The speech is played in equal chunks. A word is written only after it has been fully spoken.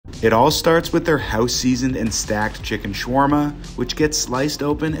It all starts with their house-seasoned and stacked chicken shawarma, which gets sliced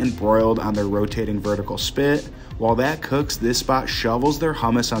open and broiled on their rotating vertical spit. While that cooks, this spot shovels their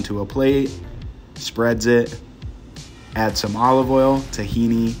hummus onto a plate, spreads it, adds some olive oil,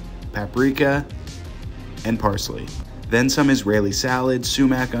 tahini, paprika, and parsley. Then some Israeli salad,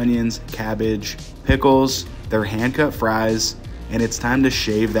 sumac onions, cabbage, pickles, their hand-cut fries, and it's time to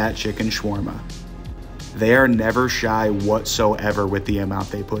shave that chicken shawarma. They are never shy whatsoever with the amount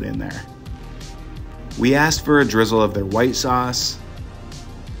they put in there. We asked for a drizzle of their white sauce,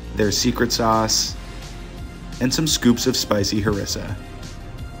 their secret sauce, and some scoops of spicy harissa.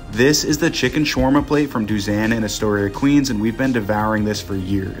 This is the Chicken Shawarma Plate from Duzan in Astoria, Queens, and we've been devouring this for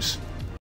years.